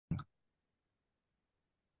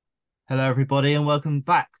Hello, everybody, and welcome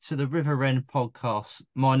back to the River Wren podcast.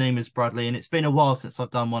 My name is Bradley, and it's been a while since I've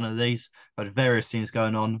done one of these. I've had various things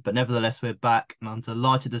going on, but nevertheless, we're back, and I'm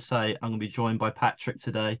delighted to say I'm going to be joined by Patrick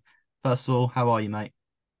today. First of all, how are you, mate?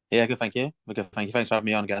 Yeah, good. Thank you. We're good. Thank you. Thanks for having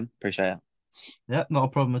me on again. Appreciate it. Yeah, not a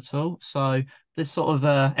problem at all. So this sort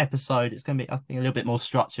of episode, it's going to be, I think, a little bit more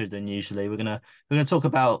structured than usually. We're gonna talk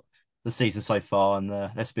about the season so far, and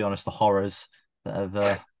let's be honest, the horrors that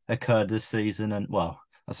have occurred this season, and well,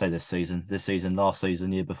 I say this season, last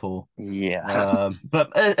season, year before. Yeah.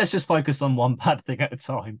 But let's just focus on one bad thing at a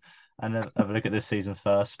time and have a look at this season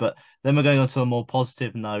first. But then we're going on to a more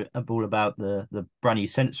positive note, all about the brand new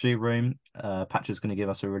sensory room. Patrick's going to give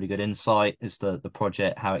us a really good insight as to the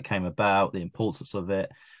project, how it came about, the importance of it,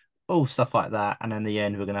 all stuff like that. And in the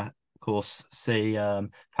end, we're going to, of course, see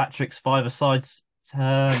Patrick's five-a-sides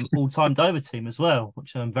all-time Dover team as well,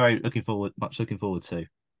 which I'm much looking forward to.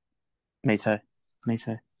 Me too. Me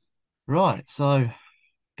too. Right, so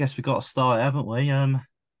guess we got to start, haven't we? Season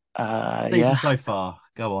Yeah. so far.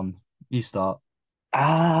 Go on, you start.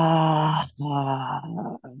 What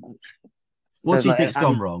There's do you like, think's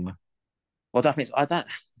gone wrong? well, definitely. I don't.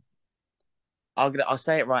 I'll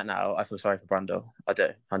say it right now. I feel sorry for Brundle. I do,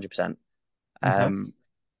 100%. Okay. Um,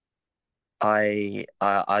 I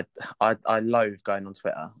loathe going on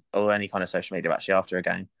Twitter or any kind of social media actually after a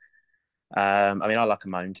game. I mean, I like a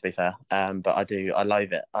moan to be fair. But I do. I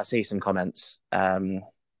loathe it. I see some comments. Happy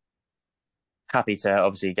to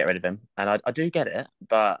obviously get rid of him. And I do get it,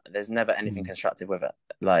 but there's never anything Hmm. constructive with it.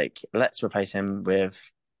 Like, let's replace him with,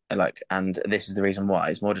 like, and this is the reason why.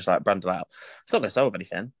 It's more just like Brundle out. It's not going to solve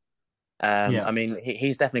anything. Yeah. I mean,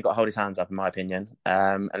 he's definitely got to hold his hands up, in my opinion,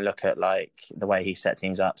 and look at like the way he set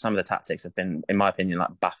teams up. Some of the tactics have been, in my opinion,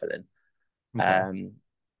 like baffling. Okay. Um,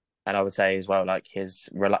 and I would say as well, like his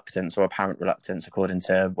reluctance or apparent reluctance, according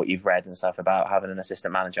to what you've read and stuff about having an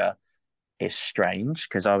assistant manager, is strange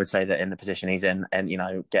because I would say that in the position he's in, and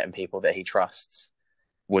getting people that he trusts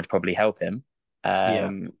would probably help him. Yeah.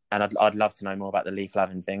 And I'd love to know more about the Lee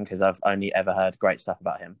Flavin thing because I've only ever heard great stuff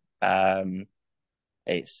about him. I'd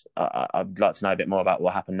like to know a bit more about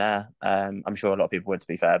what happened there. I'm sure a lot of people would, to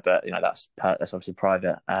be fair, but that's obviously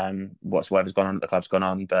private. Whatever's gone on at the club's gone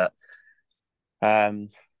on, but um,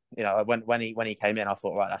 when he came in, I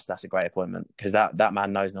thought, right, that's a great appointment because that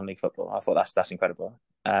man knows non-league football. I thought that's incredible.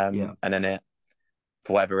 Yeah. And then it,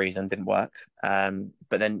 for whatever reason, didn't work. But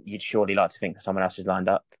then you'd surely like to think that someone else is lined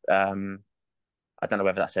up. I don't know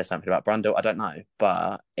whether that says something about Brundle. I don't know,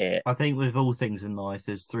 but I think with all things in life,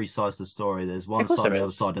 there's three sides to the story. There's of one course side, there the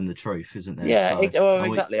other is. side, and the truth, isn't there? Yeah, So, well, and we,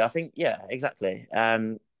 exactly. I think, yeah, exactly.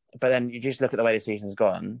 But then you just look at the way the season's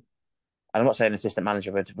gone. And I'm not saying an assistant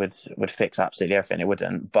manager would fix absolutely everything. It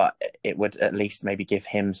wouldn't, but it would at least maybe give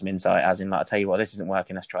him some insight, as in, like, I tell you what, this isn't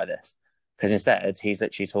working. Let's try this. Because instead, he's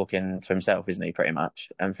literally talking to himself, isn't he? Pretty much,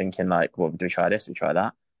 and thinking like, "Well, do we try this? Do we try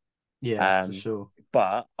that?" yeah, for Um, sure.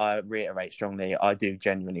 but I reiterate strongly, I do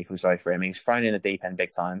genuinely feel sorry for him. He's thrown in the deep end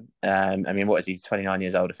big time. I mean, what is he? He's 29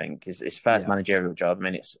 years old, I think. His first Yeah. managerial job. I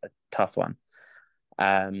mean, it's a tough one.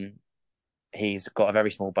 Um, he's got a very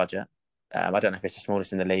small budget. I don't know if it's the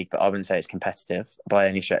smallest in the league, but I wouldn't say it's competitive by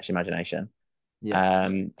any stretch of imagination. Yeah.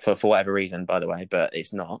 For whatever reason, by the way, but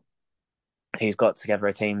it's not. He's got together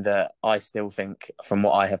a team that I still think, from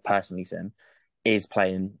what I have personally seen, is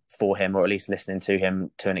playing for him or at least listening to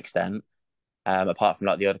him to an extent. Apart from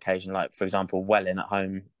like the odd occasion, like for example, Welling at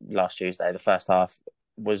home last Tuesday, the first half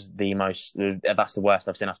was the most. That's the worst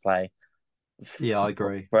I've seen us play Yeah, I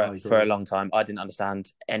agree. for I a agree. long time. I didn't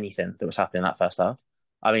understand anything that was happening in that first half.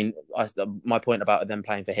 I mean, my point about them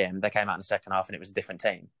playing for him, they came out in the second half and it was a different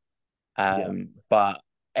team. Yeah. But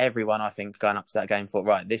everyone, I think, going up to that game thought,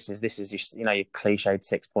 right, this is just your cliched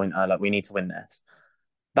 6 pointer. Like we need to win this.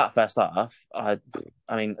 That first half, I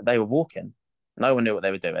mean, they were walking. No one knew what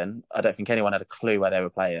they were doing. I don't think anyone had a clue where they were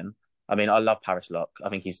playing. I mean, I love Paris Lock. I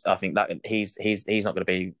think that he's not going to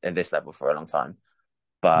be at this level for a long time.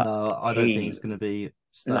 But No, I don't think it's he, going to be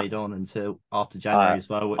no, stayed on until after January as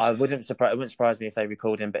well, I which, wouldn't surprise. It wouldn't surprise me if they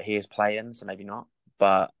recalled him, but he is playing, so maybe not.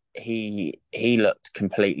 But he looked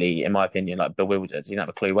completely, in my opinion, like bewildered. He didn't have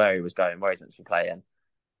a clue where he was going, where he's meant to be playing.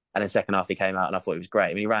 And then second half he came out and I thought he was great. I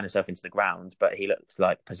mean, he ran himself into the ground, but he looked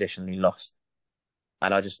like positionally lost.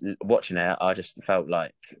 And I just watching it, I just felt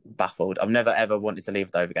like baffled. I've never ever wanted to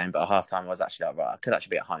leave the Dover game, but at half time I was actually like, right, I could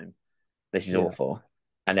actually be at home. This is yeah, awful.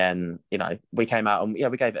 And then, we came out and yeah,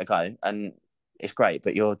 we gave it a go and it's great,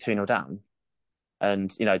 but you're 2-0 down.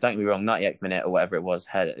 And, don't get me wrong, 98th minute or whatever it was,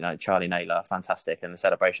 had, Charlie Naylor, fantastic, and the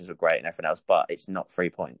celebrations were great and everything else, but it's not 3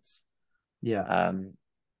 points. yeah, Um,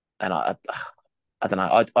 and I don't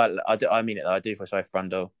know. I mean it though. I do feel sorry for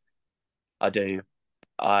Brundle. I do.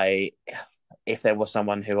 I if there was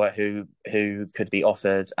someone who could be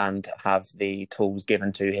offered and have the tools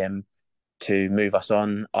given to him to move us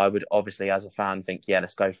on, I would obviously, as a fan, think, yeah,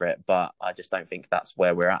 let's go for it. But I just don't think that's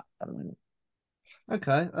where we're at the moment.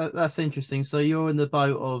 Okay, that's interesting. So you're in the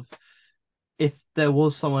boat of if there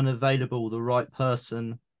was someone available, the right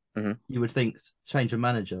person, Mm-hmm. you would think change a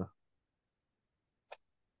manager.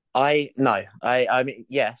 I no, I mean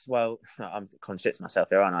yes. Well, I'm contradicting myself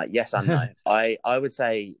here, aren't I? Yes and no. I would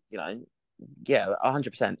say yeah,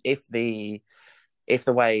 100%. If the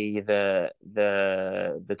way the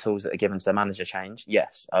tools that are given to the manager change,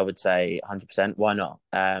 yes, I would say 100%. Why not?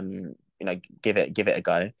 Give it a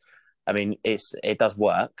go. I mean, it does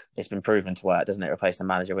work. It's been proven to work, doesn't it? Replace the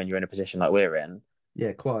manager when you're in a position like we're in.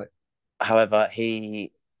 Yeah, quite. However,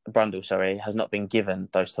 Brundle, sorry, has not been given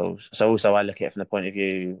those tools. So also, I look at it from the point of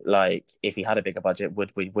view like if he had a bigger budget,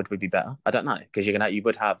 would we be better? I don't know because you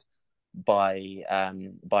would have by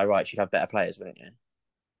rights you'd have better players, wouldn't you?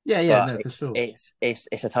 Yeah, yeah, But no, for it's sure. it's it's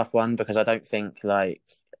it's a tough one because I don't think like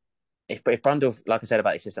if Brundle, like I said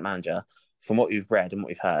about the assistant manager, from what you've read and what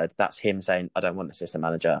you've heard, that's him saying I don't want an assistant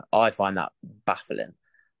manager. I find that baffling.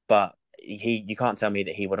 But you can't tell me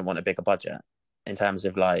that he wouldn't want a bigger budget in terms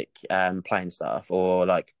of like playing staff or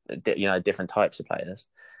like different types of players.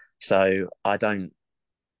 So I don't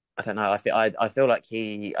know. I feel like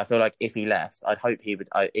if he left, I'd hope he would.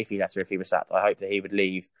 If he left or if he was sacked, I hope that he would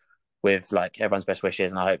leave with like everyone's best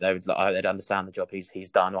wishes, and I hope they'd understand the job he's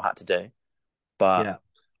done or had to do. But Yeah.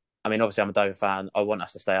 I mean, obviously, I'm a Dover fan. I want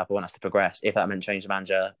us to stay up. I want us to progress. If that meant change the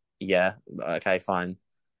manager, yeah, okay, fine.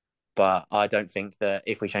 But I don't think that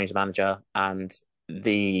if we change the manager and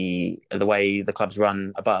the way the club's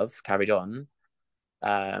run above carried on,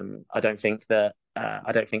 I don't think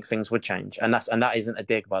things would change. And that isn't a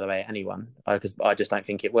dig, by the way, at anyone, because I just don't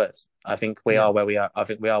think it would. I think we Yeah. are where we are. I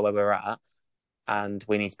think we are where we're at, and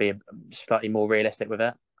we need to be slightly more realistic with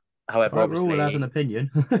it. However, Right, we're all allowed an obviously,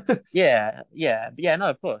 opinion. yeah, no,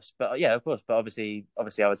 of course, but yeah, of course, but obviously, I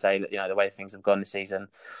would say that the way things have gone this season,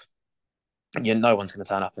 no one's going to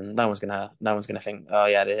turn up and no one's going to think, oh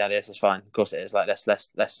yeah, yeah, this is fine. Of course it is. Like let's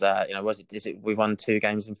was it is it we won 2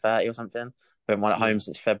 games in 30 or something? We haven't won at home Yeah,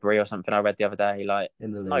 since February or something. I read the other day. Like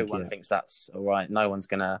in the no league, one yeah. thinks that's all right. No one's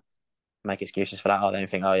gonna make excuses for that. Are they? And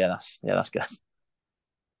think, oh yeah, that's good.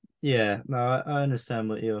 Yeah, no, I understand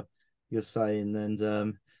what you're saying,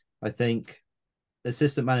 and I think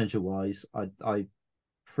assistant manager wise, I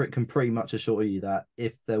can pretty much assure you that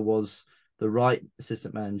if there was the right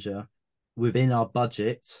assistant manager within our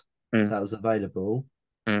budget Mm, that was available,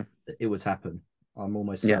 mm, it would happen. I'm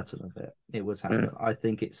almost yeah, certain of it. It would happen. mm, I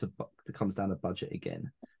think it comes down to budget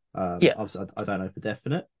again. yeah, Obviously, I don't know for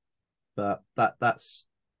definite, but that's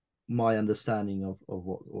my understanding of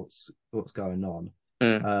what's going on.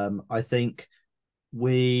 mm, I think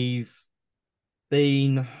we've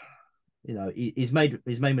been, he's made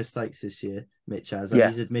mistakes this year. Mitch has, and yeah,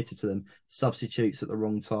 he's admitted to them. Substitutes at the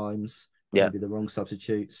wrong times, yeah, maybe the wrong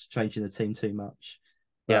substitutes, changing the team too much.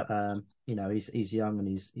 yeah, But he's young and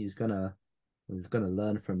he's gonna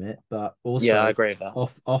learn from it. But yeah. I also agree with that.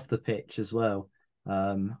 off the pitch as well.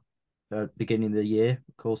 Um, beginning of the year,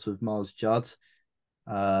 of course, with Miles Judd.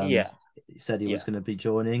 Um, Yeah, he said he was yeah. going to be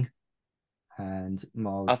joining, and I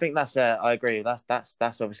Miles. think that's. I agree. That's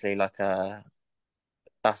obviously like a.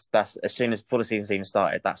 That's as soon as before the season's even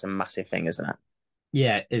started. That's a massive thing, isn't it?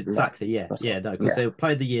 Yeah, Like, exactly. Yeah, that's yeah, no, because yeah. they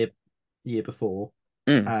played the year before,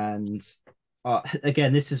 Mm, and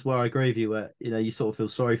again, this is where I agree with you. Where you sort of feel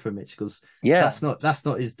sorry for Mitch because yeah. that's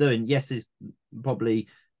not his doing. Yes, he's probably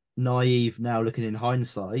naive now looking in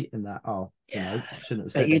hindsight, and that Yeah. shouldn't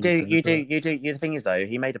have But said you do, anything. you do, But you do. The thing is, though,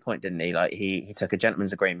 he made a point, didn't he? Like he took a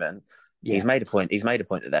gentleman's agreement. He's yeah, made a point. He's made a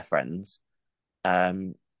point that they're friends.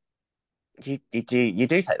 Um, you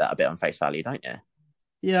do take that a bit on face value, don't you?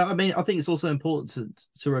 yeah. I mean, I think it's also important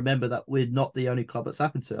to remember that we're not the only club that's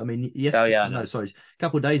happened to. I mean, Oh yesterday, yeah, I no, know. sorry, a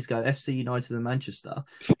couple of days ago, FC United and Manchester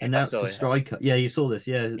Yeah, I announced saw a it. striker. Yeah, you saw this.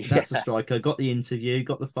 Yeah, announced a Yeah, striker, got the interview,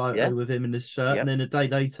 got the yeah, photo with him in his shirt, and yep, then a day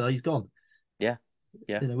later, he's gone. yeah,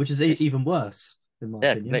 yeah. Which is It's even worse in my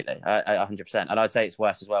Yeah, opinion. completely. 100%. And I'd say it's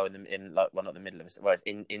worse as well in like well, not the middle of it, well, it's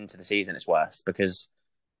into the season. It's worse because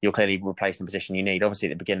you're clearly replacing the position you need. Obviously,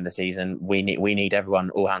 at the beginning of the season, we need everyone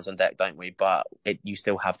all hands on deck, don't we? But you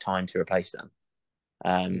still have time to replace them.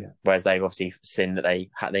 Yeah. Whereas they've obviously seen that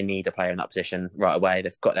they need a player in that position right away.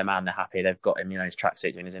 They've got their man, they're happy. They've got him, his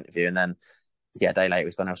tracksuit doing his interview, and then a day later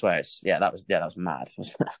he's gone elsewhere. That was mad.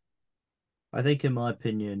 I think, in my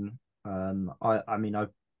opinion, I mean, I've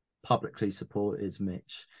publicly supported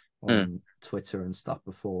Mitch Mm, on Twitter and stuff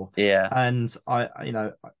before, yeah, and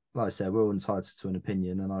like I said, we're all entitled to an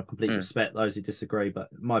opinion, and I completely Mm. respect those who disagree. But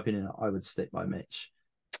in my opinion, I would stick by Mitch.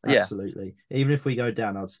 Yeah, Absolutely. Even if we go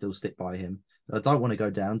down, I'd still stick by him. I don't want to go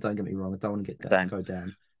down. Don't get me wrong. I don't want to same. go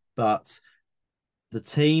down. But the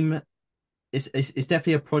team it's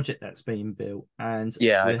definitely a project that's being built, and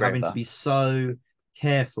Yeah, I we're agree with having to that. be so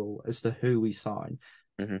careful as to who we sign.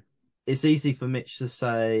 Hmm. It's easy for Mitch to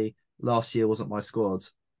say last year wasn't my squad,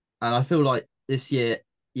 and I feel like this year,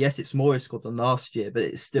 yes, it's more his squad than last year, but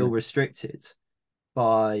it's still Mm. restricted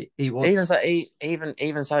by he Even wants. so,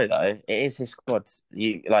 even so though, it is his squad.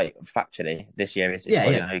 You like factually, this year is his Yeah,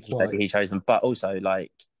 squad. yeah, You know, quite. he chose them, but also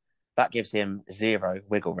like that gives him zero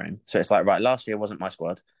wiggle room. So it's like, right, last year wasn't my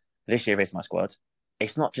squad. This year is my squad.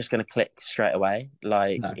 It's not just going to click straight away.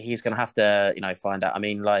 Like No, he's going to have to, find out. I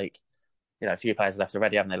mean, like, a few players left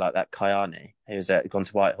already, haven't they? Like that Kayani, who's gone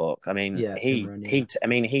to Whitehawk. I mean, yeah, Imran, yeah,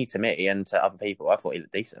 he to me and to other people, I thought he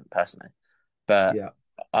looked decent personally. But yeah.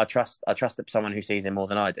 I trust that someone who sees him more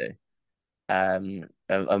than I do, and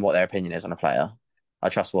what their opinion is on a player. I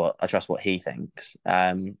trust what he thinks.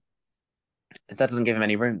 That doesn't give him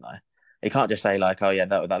any room though. He can't just say like, "Oh yeah,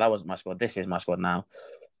 that wasn't my squad. This is my squad now,"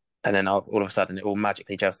 and then all of a sudden it all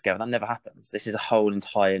magically gels together. That never happens. This is a whole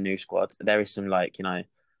entire new squad. There is some like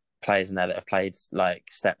players in there that have played like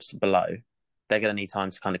steps below. They're going to need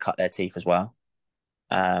time to kind of cut their teeth as well.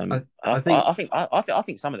 I think I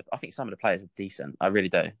think some of the players are decent. I really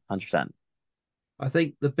do, 100%. I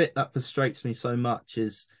think the bit that frustrates me so much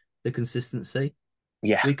is the consistency.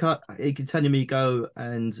 Yeah. We can't. It can tell me go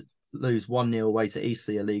and lose 1-0 away to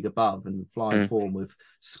Eastleigh, a league above, and flying Mm. form with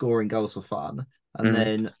scoring goals for fun, and Mm-hmm.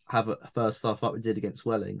 then have a first half like we did against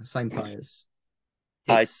Welling. Same players.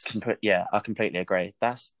 It's I completely agree.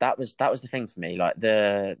 That was the thing for me. Like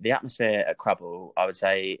the atmosphere at Crubble, I would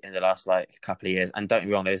say in the last like couple of years, and don't get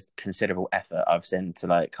me wrong, there's considerable effort I've seen to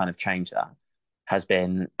like kind of change that, has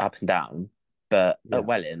been up and down. But yeah. at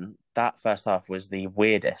Welling, that first half was the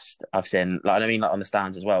weirdest I've seen. Like I mean, like on the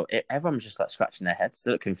stands as well. Everyone was just like scratching their heads.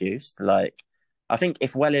 They look confused. Like I think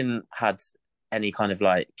if Welling had any kind of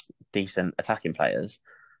like decent attacking players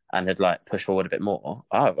and had like pushed forward a bit more,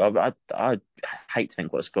 I hate to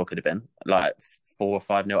think what the score could have been. Like 4 or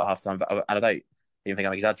 5 nil at half time, but I don't even think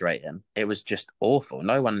I'm exaggerating. It was just awful.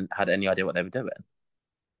 No one had any idea what they were doing.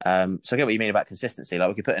 So I get what you mean about consistency. Like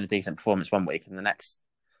we could put in a decent performance one week and the next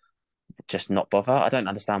just not bother. I don't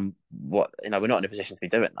understand what we're not in a position to be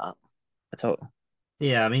doing that at all.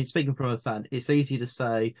 Yeah, I mean, speaking from a fan, it's easy to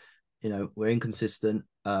say, we're inconsistent.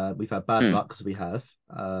 We've had bad Mm. luck because we have.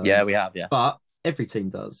 Yeah, we have. Yeah. But every team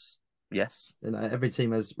does. Yes. Every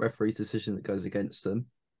team has referee's decision that goes against them.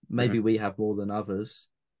 Hmm. Maybe we have more than others,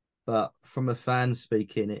 but from a fan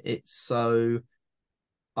speaking, it's so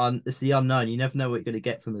it's the unknown. You never know what you're going to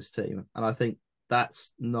get from this team, and I think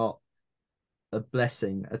that's not a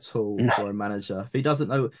blessing at all No. for a manager. If he doesn't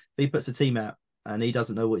know, if he puts a team out and he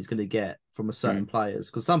doesn't know what he's going to get from a Mm. certain players,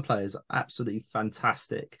 because some players are absolutely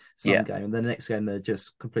fantastic some Yeah. game, and then the next game they're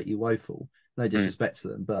just completely woeful. No Mm. disrespect to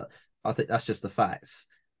them, but I think that's just the facts.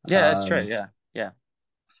 Yeah, that's true. Um, Yeah. Yeah.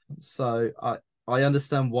 so I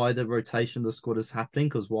understand why the rotation of the squad is happening,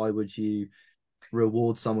 because why would you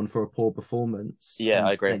reward someone for a poor performance Yeah, I and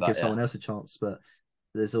agree with then give that. Yeah. someone else a chance? But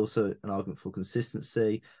there's also an argument for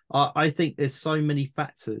consistency. I think there's so many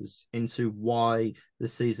factors into why the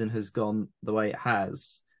season has gone the way it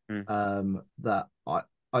has, Mm. that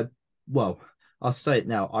I well, I'll say it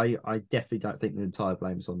now. I definitely don't think the entire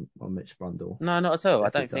blame's on Mitch Brundle. No, not at all.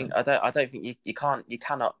 Definitely don't. I don't think you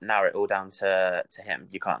cannot narrow it all down to him.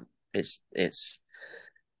 You can't. It's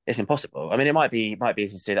impossible. I mean, might be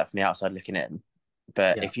easy to do that from the outside looking in,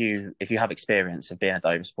 but Yeah, if you have experience of being a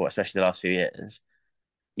Dover sport, especially the last few years,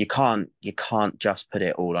 you can't just put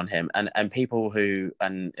it all on him. And people who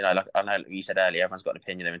and like I know you said earlier, everyone's got an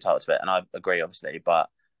opinion, they're entitled to it, and I agree obviously, but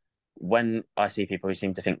when I see people who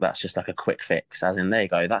seem to think that's just like a quick fix, as in there you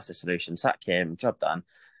go, that's the solution, sack him, job done.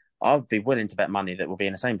 I'd be willing to bet money that we'll be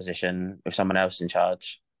in the same position with someone else in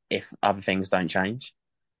charge if other things don't change.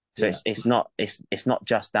 So yeah. it's not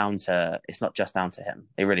just down to him.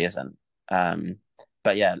 It really isn't. Um,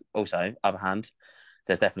 but yeah, also other hand,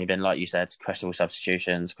 there's definitely been, like you said, questionable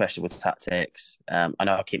substitutions, questionable tactics. I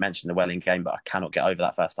know I keep mentioning the Welling game, but I cannot get over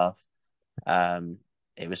that first half.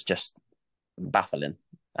 It was just baffling.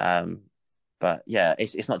 Um, but yeah,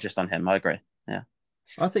 it's not just on him. I agree. Yeah.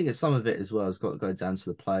 I think it's some of it as well has got to go down to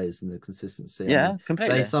the players and the consistency. I Yeah, mean,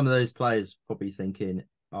 completely. some of those players probably thinking,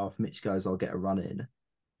 "Oh, if Mitch goes, I'll get a run in,"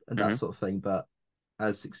 and that Hmm. sort of thing. But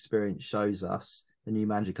as experience shows us, the new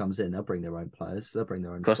manager comes in, they'll bring their own players, they'll bring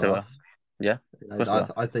their Of own course they will. staff. Yeah, of course they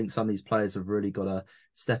will. I think some of these players have really got to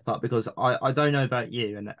step up, because I don't know about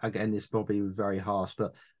you, and again, this probably was very harsh,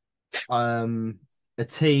 but um, a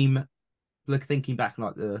team. Look, thinking back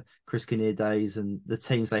like the Chris Kinnear days and the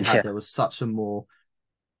teams they had, Yeah. there was such a more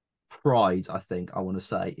pride. I think I want to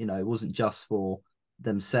say, it wasn't just for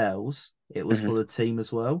themselves; it was Mhm. for the team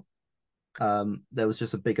as well. There was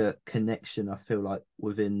just a bigger connection. I feel like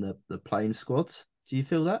within the playing squads. Do you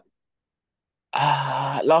feel that?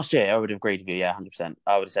 Last year, I would have agreed with you. Yeah, 100%.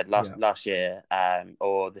 I would have said Yeah, last year,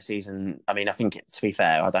 or the season. I mean, I think to be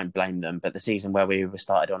fair, I don't blame them. But the season where we were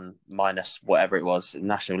started on minus whatever it was,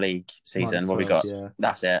 National League season, where we -12. got Yeah,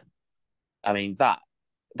 that's it. I mean that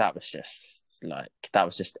was just that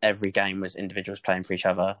was just every game was individuals playing for each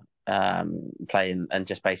other, playing and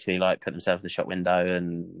just basically like put themselves in the shop window.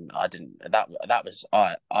 And I didn't. That was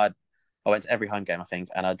I went to every home game I think,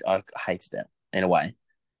 and I hated it in a way.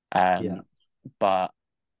 yeah. Um, but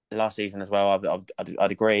last season as well,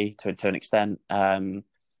 I'd agree to an extent.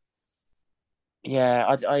 Yeah,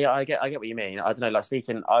 I get what you mean. I don't know. Like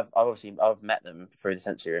speaking, I've obviously I've met them through the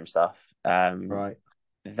sensory room stuff. Right.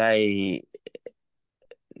 They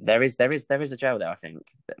there is a jail there, I think,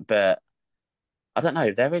 but I don't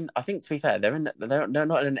know. They're in. I think to be fair, they're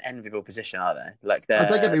not in an enviable position, are they? Like Oh,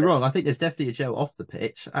 don't get me they're wrong. I think there's definitely a gel off the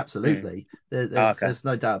pitch. mm. Absolutely. Oh, okay. There's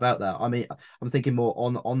no doubt about that. I mean, I'm thinking more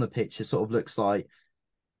on the pitch. It sort of looks like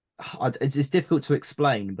it's difficult to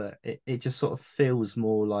explain, but it just sort of feels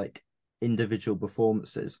more like individual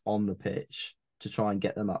performances on the pitch to try and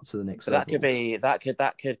get them up to the next But that could level. be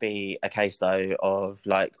that could be a case though of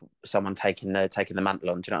like someone taking the mantle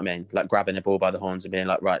on. Do you know what I mean? Like grabbing the ball by the horns and being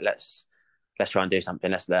like, right, let's try and do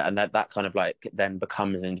something. And that kind of like then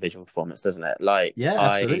becomes an individual performance, doesn't it? Like Yeah,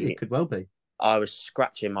 absolutely. It could well be. I was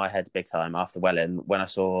scratching my head big time after Welling when I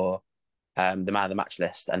saw the man of the match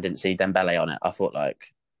list and didn't see Dembele on it. I thought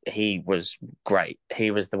like he was great. He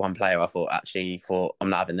was the one player I thought actually thought I'm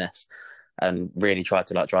not having this, and really tried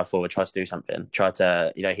to like drive forward, try to do something, try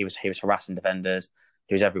to he was harassing defenders.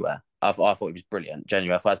 He was everywhere. I thought he was brilliant.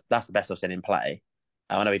 Genuinely, I thought that's the best I've seen him play.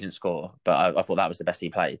 I know he didn't score, but I thought that was the best he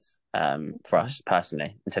played for Okay. us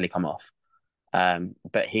personally until he come off.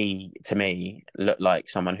 But he, to me, looked like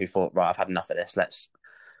someone who thought, right, I've had enough of this. Let's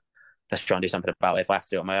try and do something about it. If I have to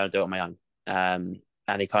do it on my own, I'll do it on my own. And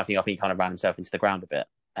I think he kind of ran himself into the ground a bit,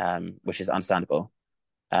 which is understandable.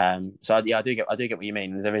 Yeah, I do get what you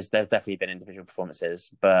mean. There's definitely been individual performances,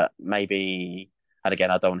 but maybe, and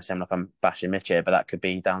again, I don't want to sound like I'm bashing Mitch here, but that could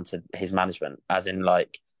be down to his management, as in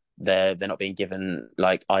like they're not being given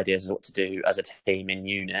like ideas of what to do as a team in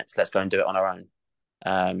units. Let's go and do it on our own.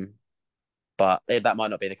 Um, but that might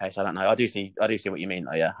not be the case. I don't know. I do see what you mean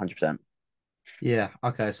though. Yeah, 100%. Yeah.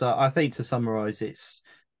 Okay. So I think to summarize, it's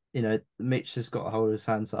Mitch has got to hold his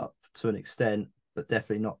hands up to an extent, but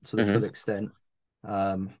definitely not to the full Mm-hmm. extent.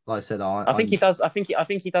 Like I said, I think he I'm does. I think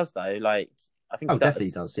he does though. Like I think oh he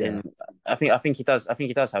definitely does. does. Yeah. I think he does. I think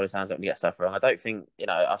he does hold his hands up and get stuff wrong. I don't think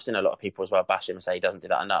I've seen a lot of people as well bash him and say he doesn't do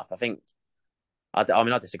that enough. I mean I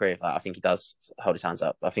disagree with that. I think he does hold his hands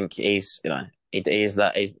up. I think he is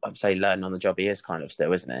that I'd say learning on the job. He is kind of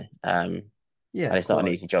still, isn't he? Yeah. And it's not an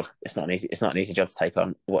Quite. easy job. It's not an easy job to take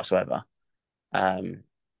on whatsoever. Um, I mean,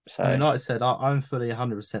 so like I said, I'm fully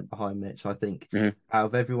 100% behind Mitch. I think mhm. out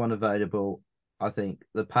of everyone available, I think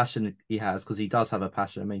the passion he has, because he does have a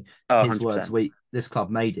passion. I mean, Oh, his words, 100%. this club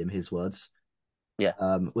made him his words. Yeah,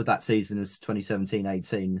 With that season as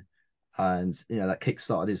 2017-18, and that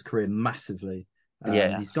kick-started his career massively. And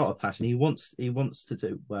yeah, he's got a passion. He wants to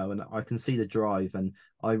do well, and I can see the drive. And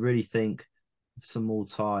I really think some more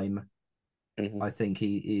time. yeah. Mhm. I think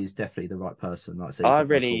he is definitely the right person. Like I say, he's got my full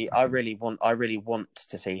backing. I really want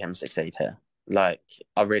to see him succeed here. Like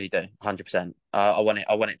I really do, 100%. I want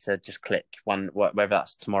it to just click one, whether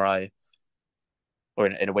that's tomorrow or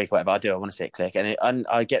in a week or whatever. I do. I want to see it click, and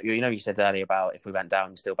I get you. You said earlier about if we went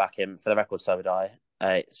down, still back him. For the record, so would I.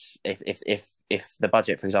 It's if the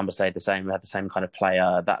budget, for example, stayed the same, we had the same kind of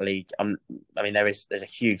player. That league, I mean, there's a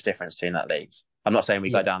huge difference between that league. I'm not saying we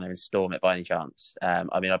go Yeah, down there and storm it by any chance.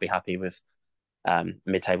 I mean, I'd be happy with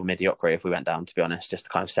mid-table mediocrity if we went down, to be honest, just to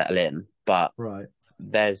kind of settle in. But right.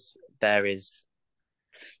 there is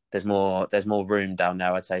there's more room down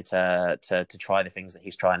there, I'd say, to try the things that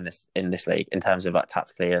he's trying in this league in terms of like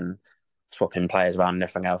tactically and swapping players around and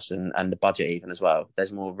everything else, and the budget even as well.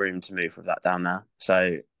 There's more room to move with that down there.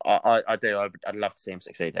 So I'd love to see him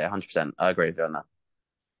succeed here. 100%. I agree with you on that.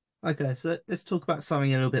 Okay, so let's talk about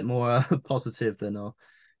something a little bit more positive than our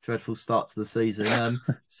dreadful start to the season.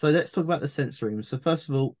 So let's talk about the sense room. So first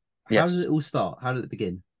of all, how did it Yes. all start? How did it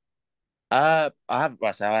begin? I have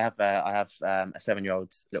a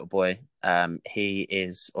 7-year-old little boy. He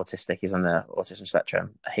is autistic. He's on the autism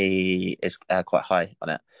spectrum. He is quite high on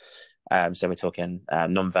it. So we're talking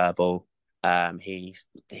non-verbal. He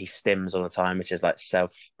stims all the time, which is like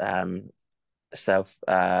self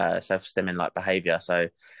stimming like behavior. So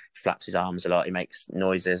he flaps his arms a lot. He makes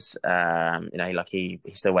noises.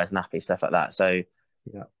 He still wears nappies, stuff like that. So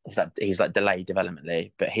Yeah. he's like delayed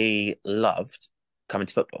developmentally, but he loved coming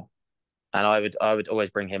to football. And I would always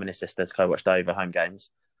bring him and his sister to co-watch Dover home games.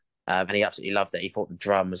 And he absolutely loved it. He thought the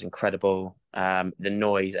drum was incredible, the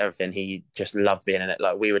noise, everything. He just loved being in it.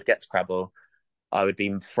 Like we would get to Crabble, I would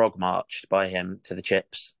be frog marched by him to the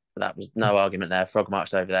chips. That was no argument there. Frog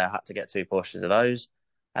marched over there. Had to get two portions of those,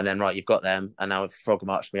 and then right, you've got them. And now frog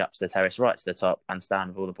marched me up to the terrace, right to the top, and stand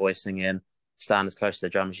with all the boys singing. Stand as close to the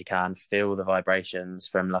drum as you can. Feel the vibrations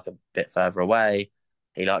from like a bit further away.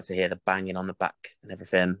 He liked to hear the banging on the back and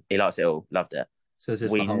everything. He liked it all. Loved it. So it's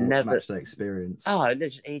just the We whole never. match day experience. Oh,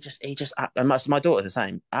 he just. And my daughter the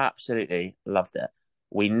same. Absolutely loved it.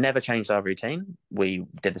 We never changed our routine. We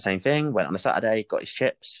did the same thing. Went on a Saturday, got his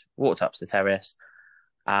chips, walked up to the terrace,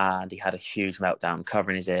 and he had a huge meltdown,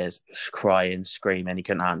 covering his ears, crying, screaming. He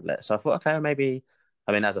couldn't handle it. So I thought, okay, maybe.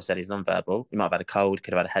 I mean, as I said, he's non-verbal. He might have had a cold,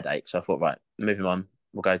 could have had a headache. So I thought, right, move him on.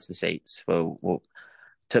 We'll go to the seats. We'll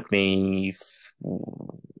took me.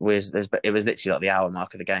 It was literally like the hour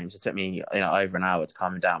mark of the game. So it took me, over an hour to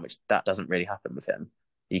calm him down, which that doesn't really happen with him.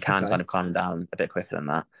 You can Okay. kind of calm him down a bit quicker than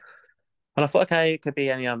that. And I thought, okay, it could be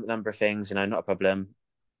any number of things, not a problem.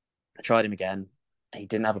 I tried him again. He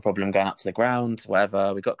didn't have a problem going up to the ground,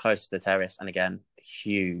 whatever. We got close to the terrace, and again,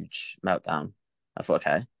 huge meltdown. I thought,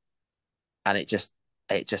 okay. And it just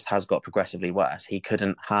has got progressively worse. He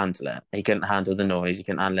couldn't handle it. He couldn't handle the noise. He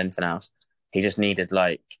couldn't handle anything else. He just needed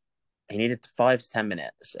he needed 5 to 10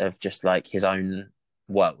 minutes of just like his own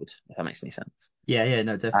world, if that makes any sense. Yeah, yeah,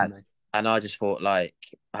 no, And, definitely. and I just thought I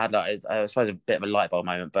had I suppose a bit of a light bulb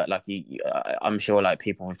moment, but I'm sure like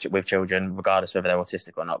people with children, regardless whether they're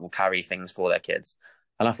autistic or not, will carry things for their kids.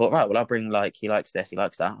 And I thought, right, well, I'll bring he likes this, he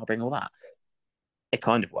likes that, I'll bring all that. It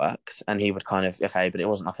kind of worked, and he would kind of okay, but it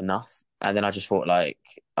wasn't like enough. And then I just thought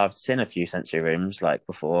I've seen a few sensory rooms like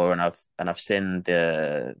before, and I've seen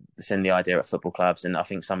the idea at football clubs, and I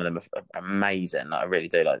think some of them are amazing. Like, I really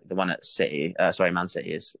do. Like the one at Man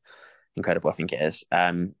City is incredible. I think it is.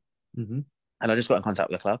 Hmm. And I just got in contact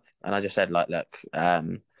with the club, and I just said, look,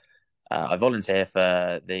 I volunteer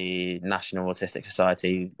for the National Autistic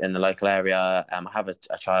Society in the local area. I have a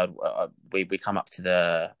child. We come up to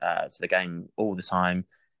the game all the time.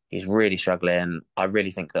 He's really struggling. I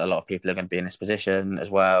really think that a lot of people are going to be in this position as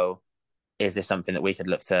well. Is this something that we could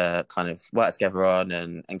look to kind of work together on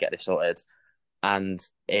and get this sorted? And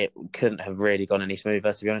it couldn't have really gone any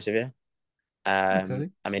smoother, to be honest with you. Okay.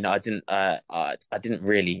 I mean, I didn't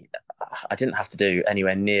really, I didn't have to do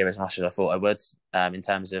anywhere near as much as I thought I would, in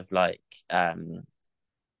terms of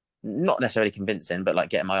not necessarily convincing, but like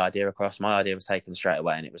getting my idea across. My idea was taken straight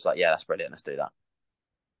away, and it was like, yeah, that's brilliant, let's do that.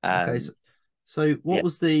 Okay. Um, So what yeah,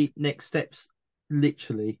 was the next steps,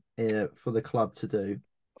 literally, for the club to do?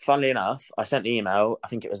 funnily enough, I sent the email. I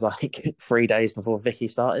think it was like 3 days before Vicky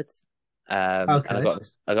started, and Okay. I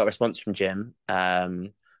got a response from Jim.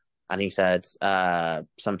 And he said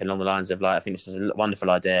something along the lines of I think this is a wonderful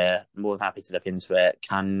idea. I'm more than happy to look into it.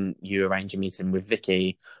 Can you arrange a meeting with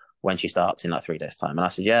Vicky when she starts in like 3 days' time? And I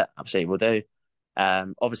said, yeah, absolutely, we'll do.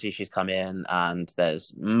 Obviously, she's come in, and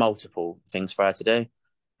there's multiple things for her to do.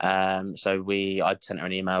 I sent her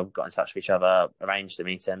an email, got in touch with each other, arranged a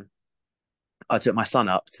meeting. I took my son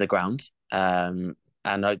up to the ground, and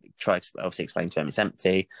I tried to obviously explain to him it's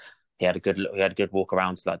empty. He had a good walk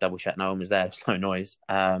around to double check no one was there, there's no noise.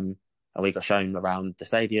 And we got shown around the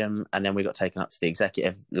stadium, and then we got taken up to the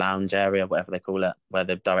executive lounge area, whatever they call it, where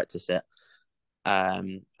the directors sit.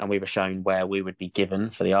 And we were shown where we would be given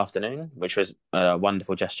for the afternoon, which was a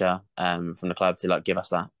wonderful gesture from the club to give us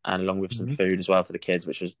that, and along with some Hmm. food as well for the kids,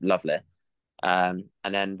 which was lovely. And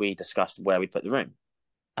then we discussed where we put the room,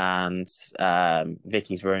 and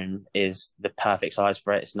Vicky's room is the perfect size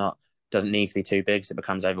for it. It's not doesn't need to be too big, so it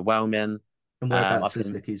becomes overwhelming. And whereabouts I've is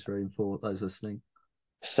seen Vicky's room for those listening?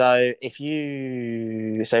 so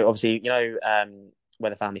obviously where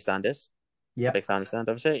the family stand is, the Yeah, big family stand,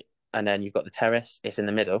 obviously, and then you've got the terrace. It's in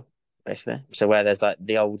the middle, basically. So where there's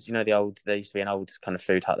the old, there used to be an old kind of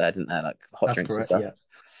food hut there, didn't there? Like hot that's drinks and correct. stuff. Yeah.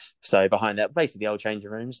 So behind that, basically the old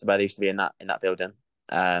changing rooms, where they used to be in that building.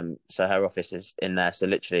 So her office is in there. So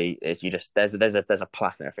literally, it's, you just there's a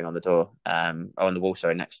plaque and everything on the door, or on the wall,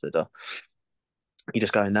 sorry, next to the door. You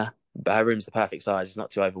just go in there. But her room's the perfect size. It's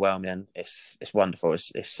not too overwhelming. It's wonderful.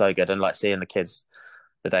 It's so good. And seeing the kids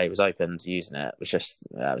the day it was opened using it was just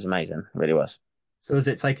it was amazing. It really was. So is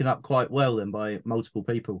it taken up quite well then by multiple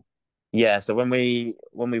people? Yeah. So when we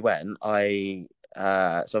went, I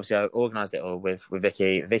So obviously I organised it all with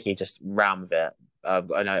Vicky. Vicky just ran with it. I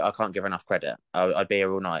know I can't give her enough credit. I'd be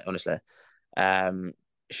here all night, honestly. Um,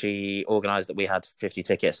 she organised that we had 50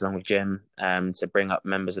 tickets along with Jim to bring up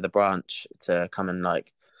members of the branch to come and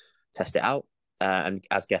like test it out and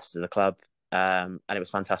as guests of the club. And it was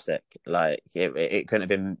fantastic. Like it couldn't have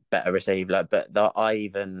been better received. Like, but I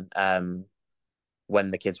even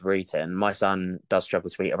when the kids were eating, my son does struggle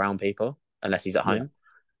to eat around people unless he's at Yeah.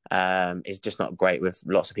 home. Is just not great with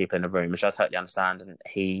lots of people in the room, which I totally understand. And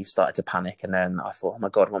he started to panic, and then I thought, oh my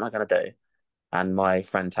god, what am I going to do? And my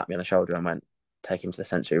friend tapped me on the shoulder and went, take him to the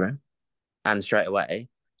sensory room. And straight away,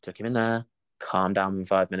 took him in there, calmed down in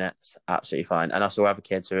 5 minutes, absolutely fine. And I saw other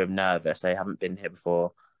kids who are nervous; they haven't been here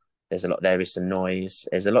before. There is some noise.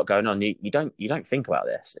 There's a lot going on. You don't think about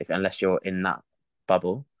this unless you're in that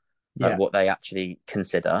bubble, like Yeah. what they actually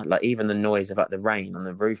consider. Like even the noise of like the rain on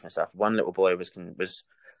the roof and stuff. One little boy was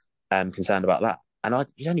concerned about that, and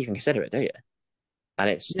you don't even consider it, do you? And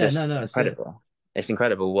it's Yeah, no, just no, that's it. incredible. It's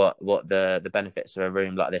incredible what the benefits of a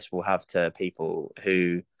room like this will have to people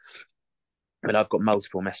who. I mean, I've got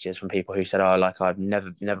multiple messages from people who said, "Oh, like I've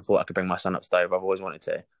never thought I could bring my son up stove. I've always wanted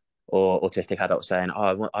to," or autistic adults saying,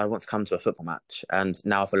 "Oh, I want to come to a football match, and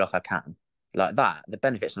now I feel like I can." Like that, the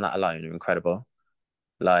benefits from that alone are incredible.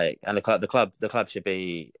 Like, and the club should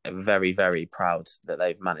be very, very proud that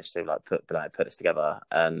they've managed to put this together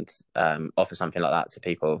and offer something like that to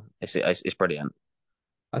people. It's brilliant.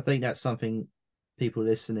 I think that's something people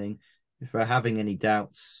listening, if they're having any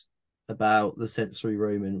doubts about the sensory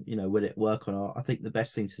room and will it work or not, I think the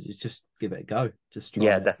best thing to do is just give it a go, just try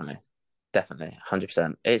Yeah, it. definitely,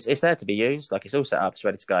 100%. It's there to be used. Like it's all set up, it's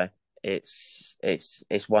ready to go. It's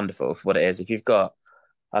wonderful for what it is. If you've got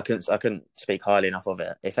I couldn't speak highly enough of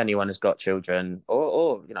it. If anyone has got children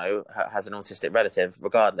or has an autistic relative,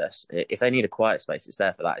 regardless, if they need a quiet space, it's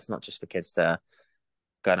there for that. It's not just for kids to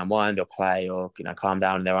go and unwind or play or calm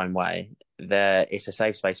down in their own way. It's a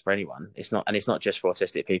safe space for anyone. It's not just for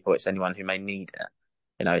autistic people. It's anyone who may need it.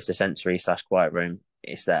 It's a sensory slash quiet room.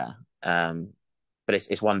 It's there. But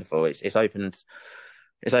it's wonderful. It's opened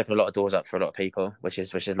a lot of doors up for a lot of people, which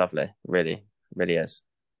is lovely. Really, really is.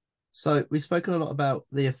 So we've spoken a lot about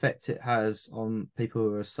the effect it has on people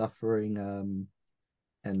who are suffering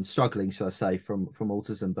and struggling, shall I say, from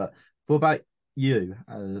autism. But what about you,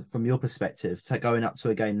 from your perspective, going up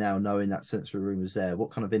to a game now, knowing that sensory room was there?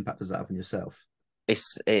 What kind of impact does that have on yourself?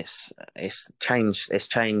 It's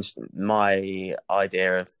changed my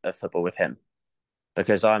idea of football with him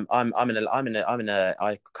because I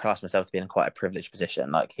class myself to be in quite a privileged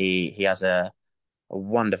position. Like he has a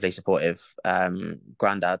wonderfully supportive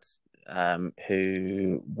granddad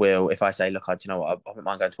who will, if I say, look, you know what, I wouldn't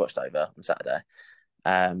mind going to watch Dover on Saturday.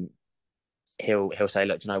 Um, he'll say,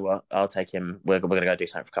 look, do you know what, I'll take him. We're going to go do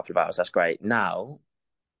something for a couple of hours. That's great. Now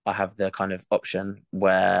I have the kind of option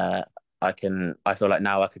where I feel like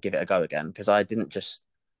now I could give it a go again because I didn't just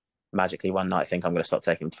magically one night think I'm going to stop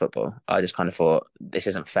taking him to football. I just kind of thought this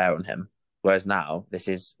isn't fair on him. Whereas now this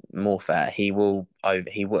is more fair. He would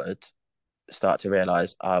start to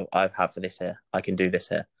realize, oh, I've had for this here. I can do this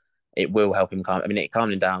here. It will help him calm. I mean, it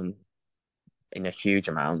calmed him down in a huge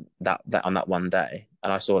amount that on that one day,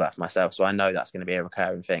 and I saw that for myself. So I know that's going to be a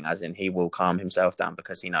recurring thing, as in he will calm himself down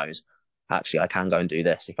because he knows actually I can go and do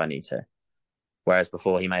this if I need to. Whereas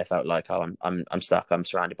before he may have felt like, oh, I'm stuck. I'm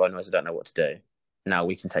surrounded by noise. I don't know what to do. Now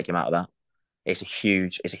we can take him out of that. It's a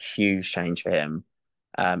huge change for him.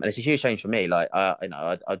 And it's a huge change for me. Like,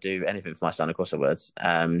 I'd do anything for my son, of course I would.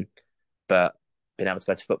 But being able to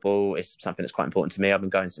go to football is something that's quite important to me. I've been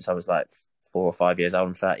going since I was like 4 or 5 years old.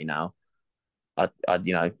 I'm 30 now. I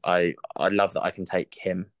love that I can take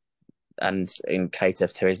him and cater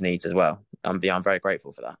to his needs as well. I'm very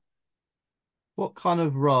grateful for that. What kind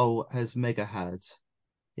of role has Mega had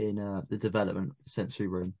in the development of the sensory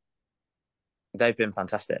room? They've been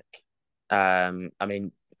fantastic. I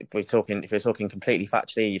mean, if we're talking completely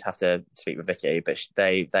factually, you'd have to speak with Vicky, but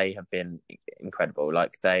they have been incredible.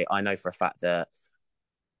 Like I know for a fact that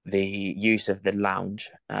the use of the lounge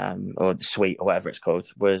or the suite or whatever it's called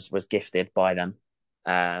was gifted by them.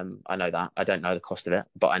 I know that. I don't know the cost of it,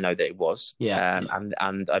 but I know that it was. Yeah,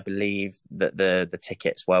 And I believe that the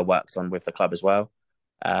tickets were worked on with the club as well.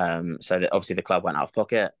 So that obviously the club went out of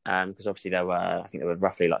pocket because obviously I think there were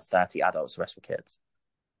roughly like 30 adults, the rest were kids.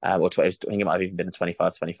 Or 20, I think it might have even been a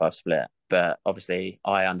 25-25 split. But obviously,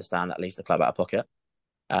 I understand that leaves the club out of pocket.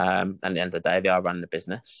 And at the end of the day, they are running a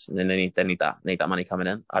business, and then they need that money coming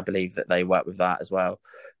in. I believe that they work with that as well,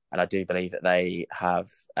 and I do believe that they have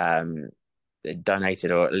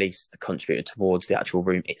donated or at least contributed towards the actual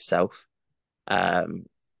room itself. Um,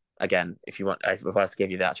 again, if I was to give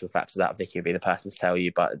you the actual facts of that, Vicky would be the person to tell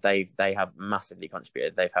you. But they have massively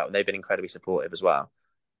contributed. They've been incredibly supportive as well.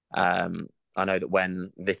 I know that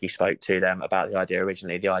when Vicky spoke to them about the idea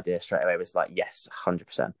originally, the idea straight away was like, yes,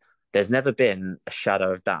 100%. There's never been a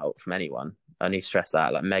shadow of doubt from anyone. I need to stress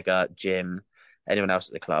that, like Mega, Jim, anyone else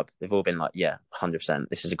at the club, they've all been like, yeah, 100%.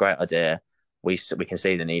 This is a great idea. We can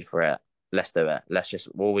see the need for it. Let's do it. Let's just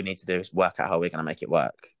all we need to do is work out how we're going to make it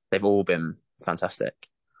work. They've all been fantastic.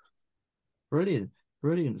 Brilliant,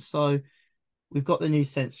 brilliant. So we've got the new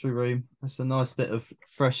sensory room. That's a nice bit of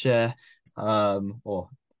fresh air, or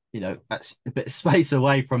that's a bit of space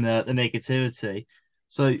away from the negativity.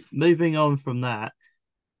 So moving on from that,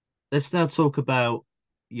 let's now talk about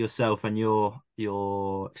yourself and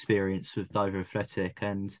your experience with Dover Athletic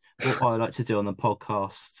and what I like to do on the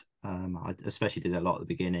podcast. I especially did a lot at the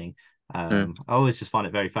beginning. Mm. I always just find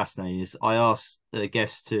it very fascinating. Is I ask the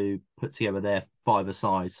guests to put together their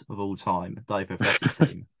five-a-sides of all time Dover Athletic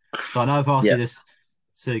team. So I know I've asked you Yeah. this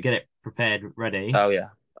to get it prepared, ready. Oh yeah.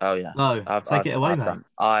 Oh yeah. No, take it away, mate.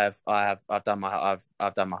 I've done my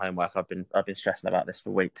homework. I've been stressing about this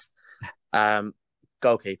for weeks. Um,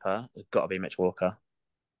 Goalkeeper has got to be Mitch Walker.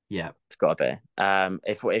 Yeah, It's got to be.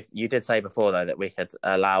 If you did say before though that we could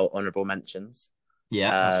allow honourable mentions,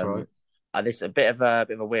 yeah, that's right. um, this is a bit of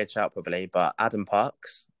a weird shout probably, but Adam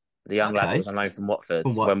Parks, the young lad that Okay. was on loan from Watford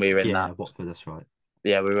From what? when we were in that, Yeah, Watford. That's right.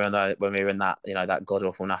 yeah, when we were in that, that god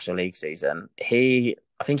awful National League season.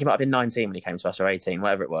 I think he might have been 19 when he came to us, or 18,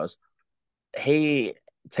 whatever it was. He,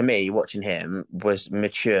 to me, watching him was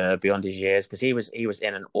mature beyond his years because he was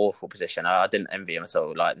in an awful position. I didn't envy him at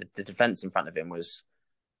all. Like the defense in front of him was,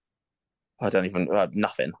 I don't even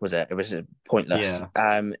nothing was it. It was pointless.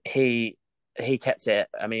 Yeah, He kept it.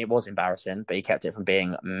 I mean, it was embarrassing, but he kept it from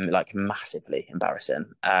being like massively embarrassing.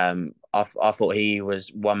 I thought he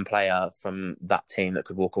was one player from that team that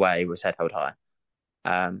could walk away with his head held high.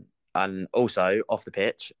 And also off the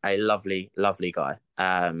pitch, a lovely, lovely guy.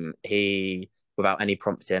 He, without any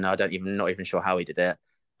prompting, not even sure how he did it,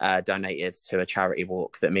 donated to a charity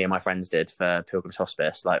walk that me and my friends did for Pilgrim's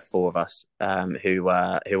Hospice, like four of us, who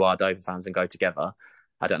are Dover fans and go together.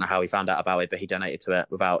 I don't know how he found out about it, but he donated to it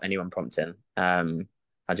without anyone prompting.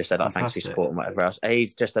 I just said, like, thanks for your fantastic. support and whatever else.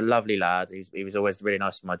 He's just a lovely lad. He was always really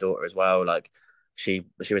nice to my daughter as well. Like, she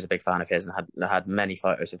was a big fan of his and had many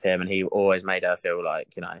photos of him, and he always made her feel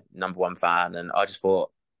like number one fan. And I just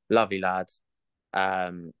thought, lovely lad.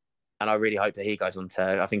 And I really hope that he goes on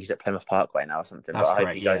to. I think he's at Plymouth Parkway now or something. But That's I hope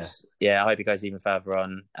correct. he Yeah, goes. Yeah, I hope he goes even further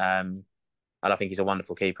on. And I think he's a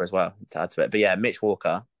wonderful keeper as well to add to it. But yeah, Mitch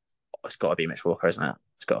Walker. It's got to be Mitch Walker, isn't it?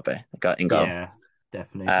 It's got to be in goal. yeah,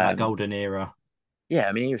 definitely that Um, golden era. yeah,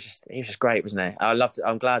 I mean, he was just great, wasn't he?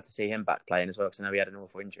 I'm glad to see him back playing as well because I know he had an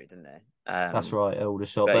awful injury, didn't he? That's right, older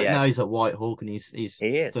shot. But But now yes, he's at Whitehawk and he's he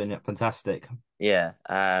is. doing it fantastic. Yeah.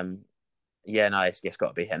 Yeah, no, it's got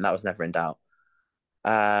to be him. That was never in doubt.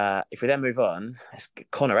 If we then move on, it's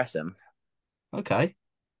Connor Essam. Okay,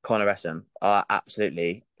 Connor Essam. I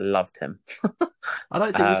absolutely loved him. I don't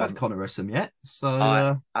think we've had um, Connor Rissam yet. So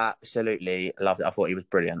I absolutely loved it. I thought he was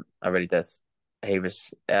brilliant. I really did. He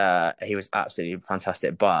was absolutely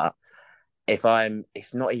fantastic. But it's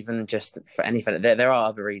not even just for anything. There are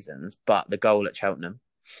other reasons, but the goal at Cheltenham,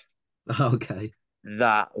 okay,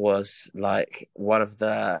 that was like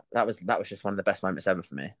that was just one of the best moments ever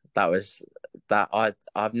for me. That was that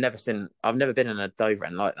I've never been in a Dover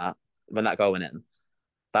end like that when that goal went in.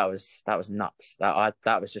 That was nuts.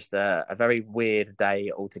 That was just a very weird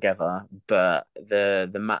day altogether. But the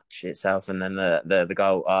match itself and then the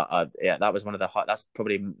goal, yeah, that was one of that's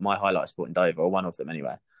probably my highlight sport in Dover, or one of them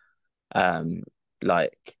anyway. Um,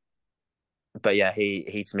 like, but yeah,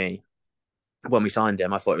 he to me, when we signed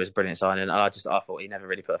him, I thought it was a brilliant signing. And I thought he never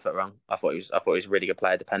really put a foot wrong. I thought he was a really good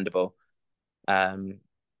player, dependable. Um,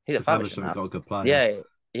 he's it's at Faversham establishing we've now. got a good player.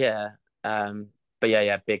 Yeah, yeah. But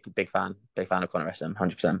yeah, big fan of Connor Essam,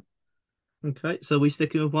 100%. Okay, so are we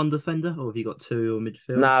sticking with one defender, or have you got two or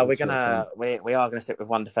midfield, No, or two at the front? we are gonna stick with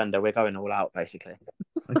one defender. We're going all out basically.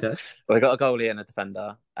 Okay, We got a goalie and a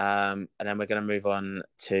defender, and then we're gonna move on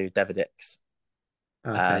to Devidix.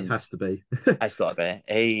 okay, Um, has to be. it's got to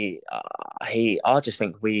be he. I just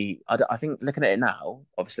think I think looking at it now,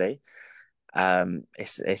 obviously,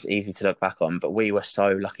 it's easy to look back on, but we were so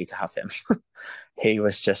lucky to have him. He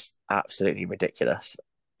was just absolutely ridiculous,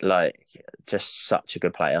 like just such a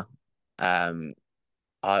good player. Um,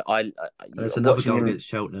 There's another watching goal him. against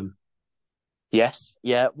Cheltenham. Yes,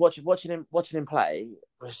 yeah. Watching him play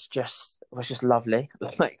was just lovely.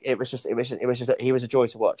 Like he was a joy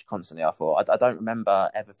to watch constantly. I thought I don't remember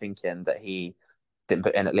ever thinking that he didn't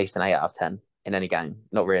put in at least an 8 out of 10 in any game.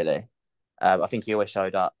 Not really. I think he always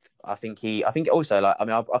showed up. I think also like, I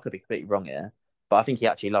mean, I could be completely wrong here, but I think he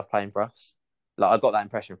actually loved playing for us. Like I got that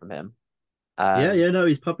impression from him. Yeah, Um, yeah, no,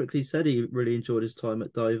 he's publicly said he really enjoyed his time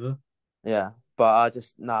at Dover. yeah, but I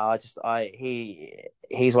just no, I just I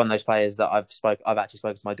he's one of those players that I've actually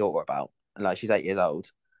spoken to my daughter about. And like she's 8 years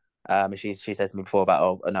old. And she said to me before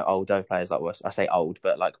about no, old Dove players that was I say old,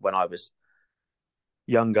 but like when I was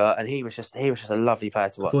younger, and he was just a lovely player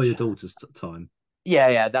to Before your watch. daughter's time. Yeah,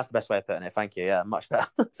 yeah, that's the best way of putting it. Thank you. Yeah, much better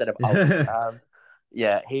instead of old.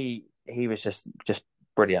 Yeah, he was just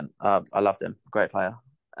brilliant. I loved him. Great player.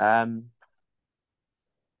 Um,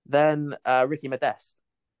 then Ricky Modeste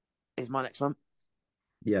is my next one.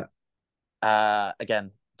 Yeah.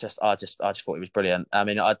 Again, I just thought he was brilliant. I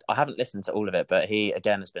mean, I haven't listened to all of it, but he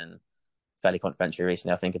again has been fairly complimentary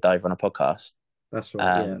recently. I think a dive on a podcast. That's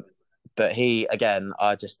right. Yeah. Um, but he again,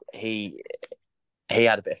 he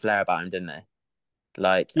had a bit of flair about him, didn't he?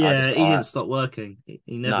 Like Yeah, he I didn't stop working. He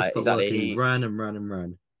never no, stopped exactly. working. He ran and ran and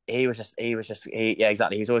ran. Yeah,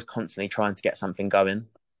 exactly. He was always constantly trying to get something going.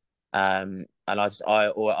 And I just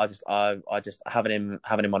having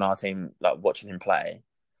him on our team, like watching him play.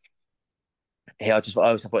 I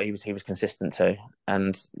always thought he was consistent too,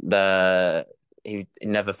 and he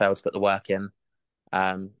never failed to put the work in.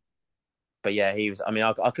 Um, but yeah, he was. I mean,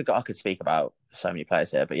 I could speak about so many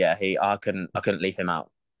players here, but yeah, I couldn't leave him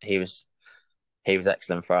out. He was he was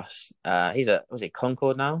excellent for us. He's a was he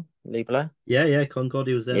Concord now, League below? Yeah, yeah. Concord,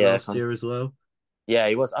 he was there Yeah, last year as well. yeah,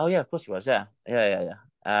 he was. Oh yeah, of course he was. Yeah, yeah.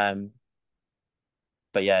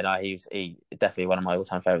 But yeah, no, he definitely one of my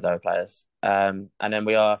all-time favorite Dover players. And then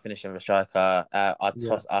we are finishing with a striker. Yeah.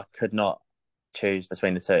 I could not choose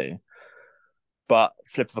between the two, but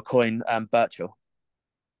flip of a coin, Birchall.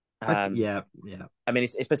 Um, Yeah, yeah. I mean,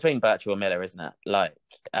 it's between Birchall and Miller, isn't it? Like,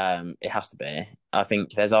 it has to be. I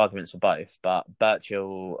think there's arguments for both, but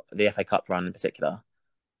Birchall, the FA Cup run in particular,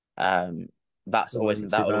 um, The one in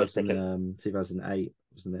that will always stick 2000, in. 2008,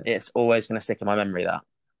 wasn't it? It's always going to stick in my memory that,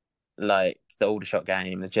 like, the Aldershot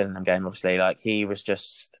game, the Gillingham game, obviously, like he was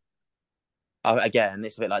just. Again,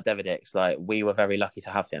 it's a bit like David Dix. Like we were very lucky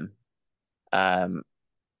to have him. Um,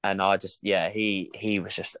 and I just yeah, he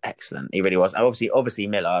was just excellent. He really was. And obviously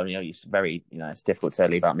Miller. I mean, he's very it's difficult to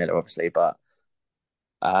leave out Miller, obviously, but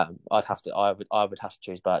I would have to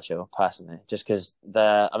choose Birchall personally, just because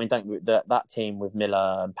I mean don't that team with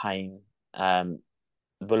Miller and Payne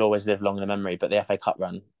will always live long in the memory. But the FA Cup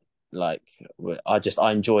run, like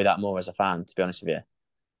I enjoy that more as a fan, to be honest with you.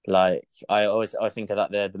 Like I think of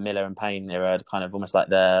that the Miller and Payne era, kind of almost like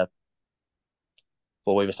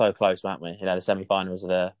we were so close, weren't we? The semi-finals of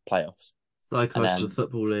the playoffs, So and close to the then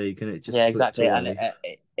Football League, and it yeah, just slipped exactly. And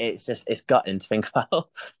away. it's just it's gutting to think about.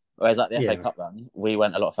 Whereas like the FA Yeah. Cup run, we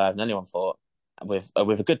went a lot further than anyone thought with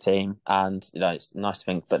a good team, and it's nice to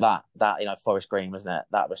think. But that Forest Green, wasn't it?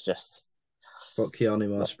 That was just Got Keanu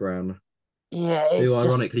Marsh Brown, yeah, who it's just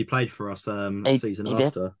ironically played for us season he did.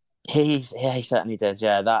 after. He certainly did.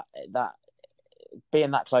 Yeah, that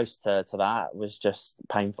being that close to that was just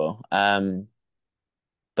painful.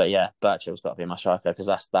 But yeah, Birchall's got to be my striker because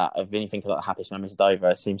that's that. When you think about the happiest memories of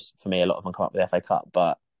Dover, it seems for me a lot of them come up with the FA Cup.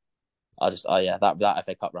 But yeah, that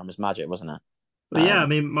FA Cup run was magic, wasn't it? But yeah, I Um,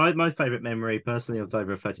 mean, my favourite memory personally of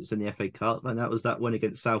Dover Athletics in the FA Cup, and that was that win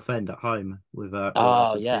against Southend at home with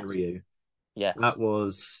oh Oasis yeah, Hiryu. That yes,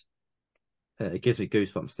 was it gives me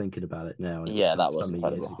goosebumps thinking about it now, and it was yeah, that so was many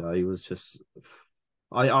years incredible. ago. He was just.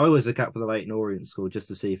 I always look out for the Leighton Orient score just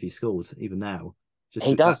to see if he scored, even now. Just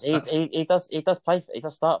He does, that's he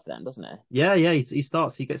does start for them, doesn't he? yeah, yeah. He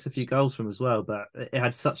starts, he gets a few goals from as well, but it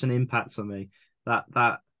had such an impact on me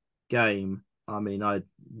that game. I mean, I had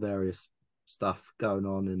various stuff going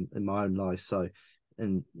on in my own life, so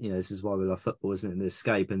and this is why we love football, isn't it? An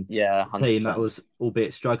escape and Yeah, a hundred team that percent. was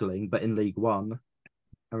albeit struggling, but in League One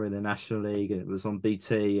or in the National League, and it was on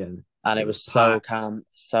BT and And it it was was packed.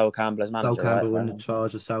 So Campbell as Sol manager, right? Campbell in the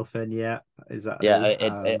charge of Southend, yeah, Yeah,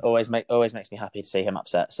 exactly. it always makes me happy to see him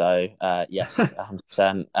upset. So yes,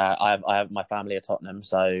 100%. I have my family are Tottenham,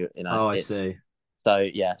 so Oh, I it's see. so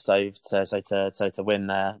yeah. So to win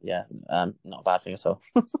there, yeah, not a bad thing at all.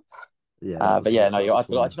 Yeah, that But was yeah, no, that I was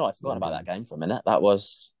forgot. one You know, I forgot one about that game. game for a minute. That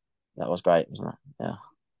was great, wasn't it? Yeah.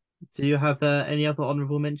 Do you have any other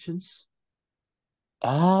honourable mentions?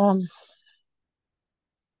 Um.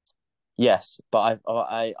 Yes, but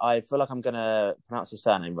I feel like I'm gonna pronounce his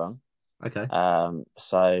surname wrong. Okay.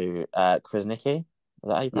 So Krasniqi, is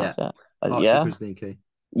that how you Yeah, pronounce it? Archie Yeah. Krasniqi.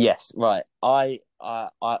 Yes, right. I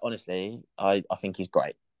honestly, I think he's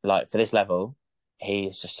great. Like for this level,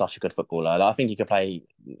 he's just such a good footballer. Like, I think he could play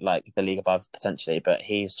like the league above potentially, but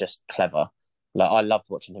he's just clever. Like I loved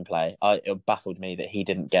watching him play. It baffled me that he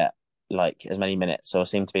didn't get like as many minutes or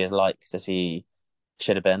seem to be as liked as he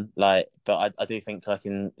should have been. Like, but I do think like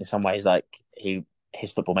in some ways like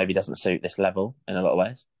his football maybe doesn't suit this level in a lot of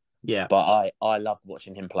ways. Yeah, But I loved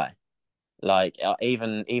watching him play. Like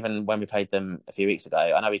even when we played them a few weeks ago,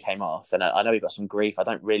 I know he came off, and I know he got some grief. I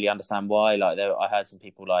don't really understand why. Like I heard some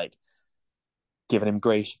people like giving him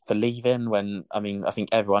grief for leaving. When I mean, I think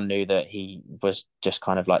everyone knew that he was just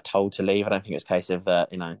kind of like told to leave. I don't think it was a case of that.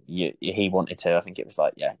 He wanted to. I think it was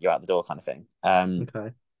like, yeah, you're out the door kind of thing.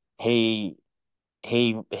 okay. He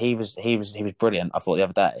he was brilliant. I thought the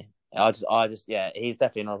other day. I just yeah, he's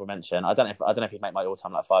definitely an honorable mention. I don't know if he'd make my all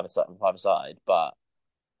time like five aside, but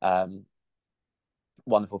um,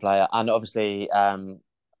 wonderful player. And obviously, when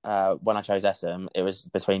I chose Essam, it was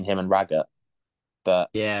between him and Raggett. But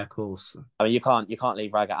Yeah, of course. I mean, you can't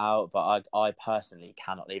leave Raggett out. But I personally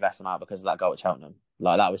cannot leave Essam out because of that goal at Cheltenham.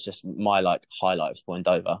 Like that was just my like highlight of Sport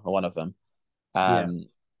Dover, or one of them. Yeah. Um,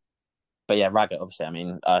 but yeah, Raggett obviously. I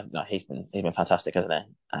mean, no, he's been fantastic, hasn't he?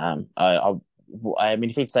 I mean,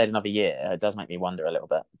 if he'd stayed another year, it does make me wonder a little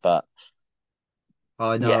bit. But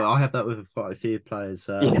I yeah, know. I have that with quite a few players.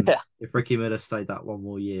 yeah. If Ricky Miller stayed that one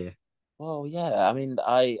more year, Well, yeah. I mean,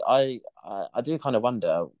 I do kind of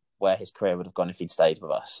wonder where his career would have gone if he'd stayed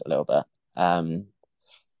with us a little bit. Um,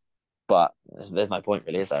 but there's no point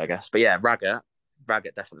really, is there? I guess. But yeah,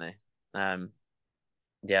 Raggett definitely. Um,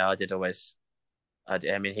 yeah, I did always.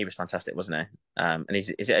 I mean, he was fantastic, wasn't he? And is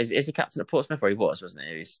he captain at Portsmouth, or he was, wasn't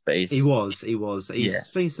he? But he he's was. He was. He yeah.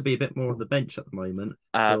 seems to be a bit more on the bench at the moment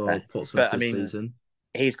Okay. for Portsmouth But I this mean, season.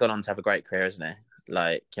 he's gone on to have a great career, isn't he?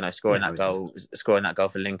 Like Yeah, he did. scoring that goal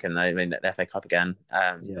for Lincoln. Though, I mean, the FA Cup again.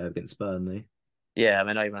 Yeah, against Burnley. Yeah, I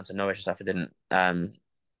mean, I even went to Norwich and stuff. It didn't.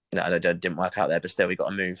 No, it didn't work out there. But still, we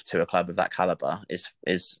got a move to a club of that caliber is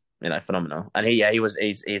phenomenal. And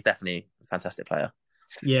he's definitely a fantastic player.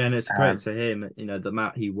 Yeah, and it's a credit Um, to him. The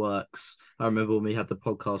amount he works. I remember when we had the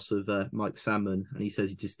podcast with Mike Salmon, and he says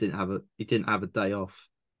he didn't have a day off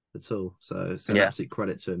at all. So it's an yeah. absolute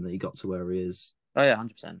credit to him that he got to where he is. Oh yeah,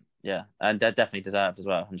 100%. Yeah, and definitely deserved as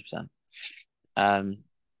well, 100%. Um,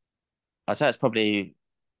 I'd say it's probably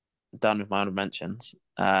done with my honorable mentions.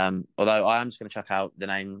 Although I am just going to chuck out the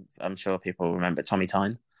name. I'm sure people remember Tommy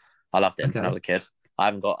Tyne. I loved him when I Okay. was a kid. I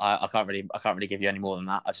haven't got. I can't really give you any more than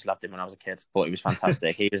that. I just loved him when I was a kid. Thought he was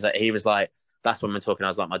fantastic. He was like. That's when we're talking. I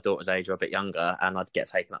was like my daughter's age or a bit younger, and I'd get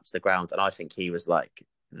taken up to the ground, and I think he was like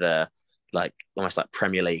the like almost like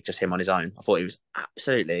Premier League, just him on his own. I thought he was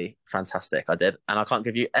absolutely fantastic. I did, and I can't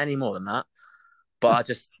give you any more than that. But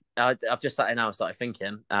I've just sat here now and started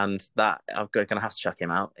thinking, and that I'm going to have to check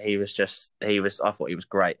him out. I thought he was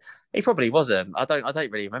great. He probably wasn't. I don't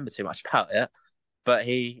really remember too much about it, but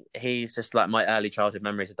he's just like my early childhood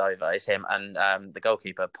memories of Dover is him and the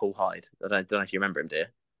goalkeeper Paul Hyde. I don't know if you remember him, do you?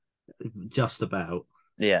 Just about.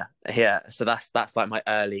 Yeah, yeah. So that's like my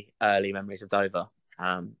early memories of Dover.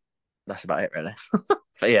 That's about it really.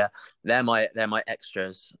 But yeah, they're my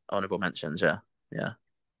extras, honourable mentions. Yeah, yeah,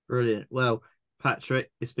 Brilliant. Well,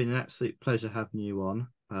 Patrick, it's been an absolute pleasure having you on.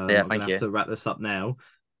 yeah. I'm going to Thank have you. to wrap this up now,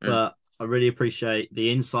 Mm, but I really appreciate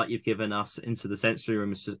the insight you've given us into the sensory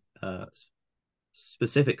room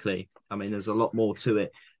specifically. I mean, there's a lot more to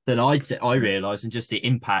it than I mm, realised, and just the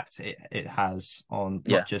impact it has on not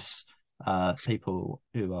yeah, just people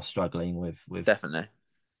who are struggling with definitely.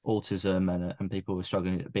 autism and people who are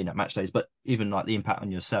struggling being at match days, but even like the impact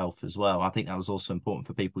on yourself as well. I think that was also important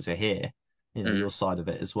for people to hear, Mm, your side of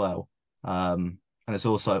it as well. And it's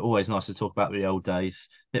also always nice to talk about the old days,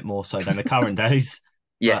 a bit more so than the current days.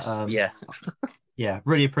 But yes, yeah. yeah,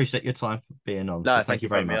 really appreciate your time for being on. So No, thank thank you you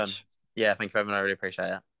for very having me on. much. Yeah, thank you very much. I really appreciate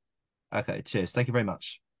it. Okay, cheers. Thank you very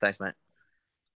much. Thanks, mate.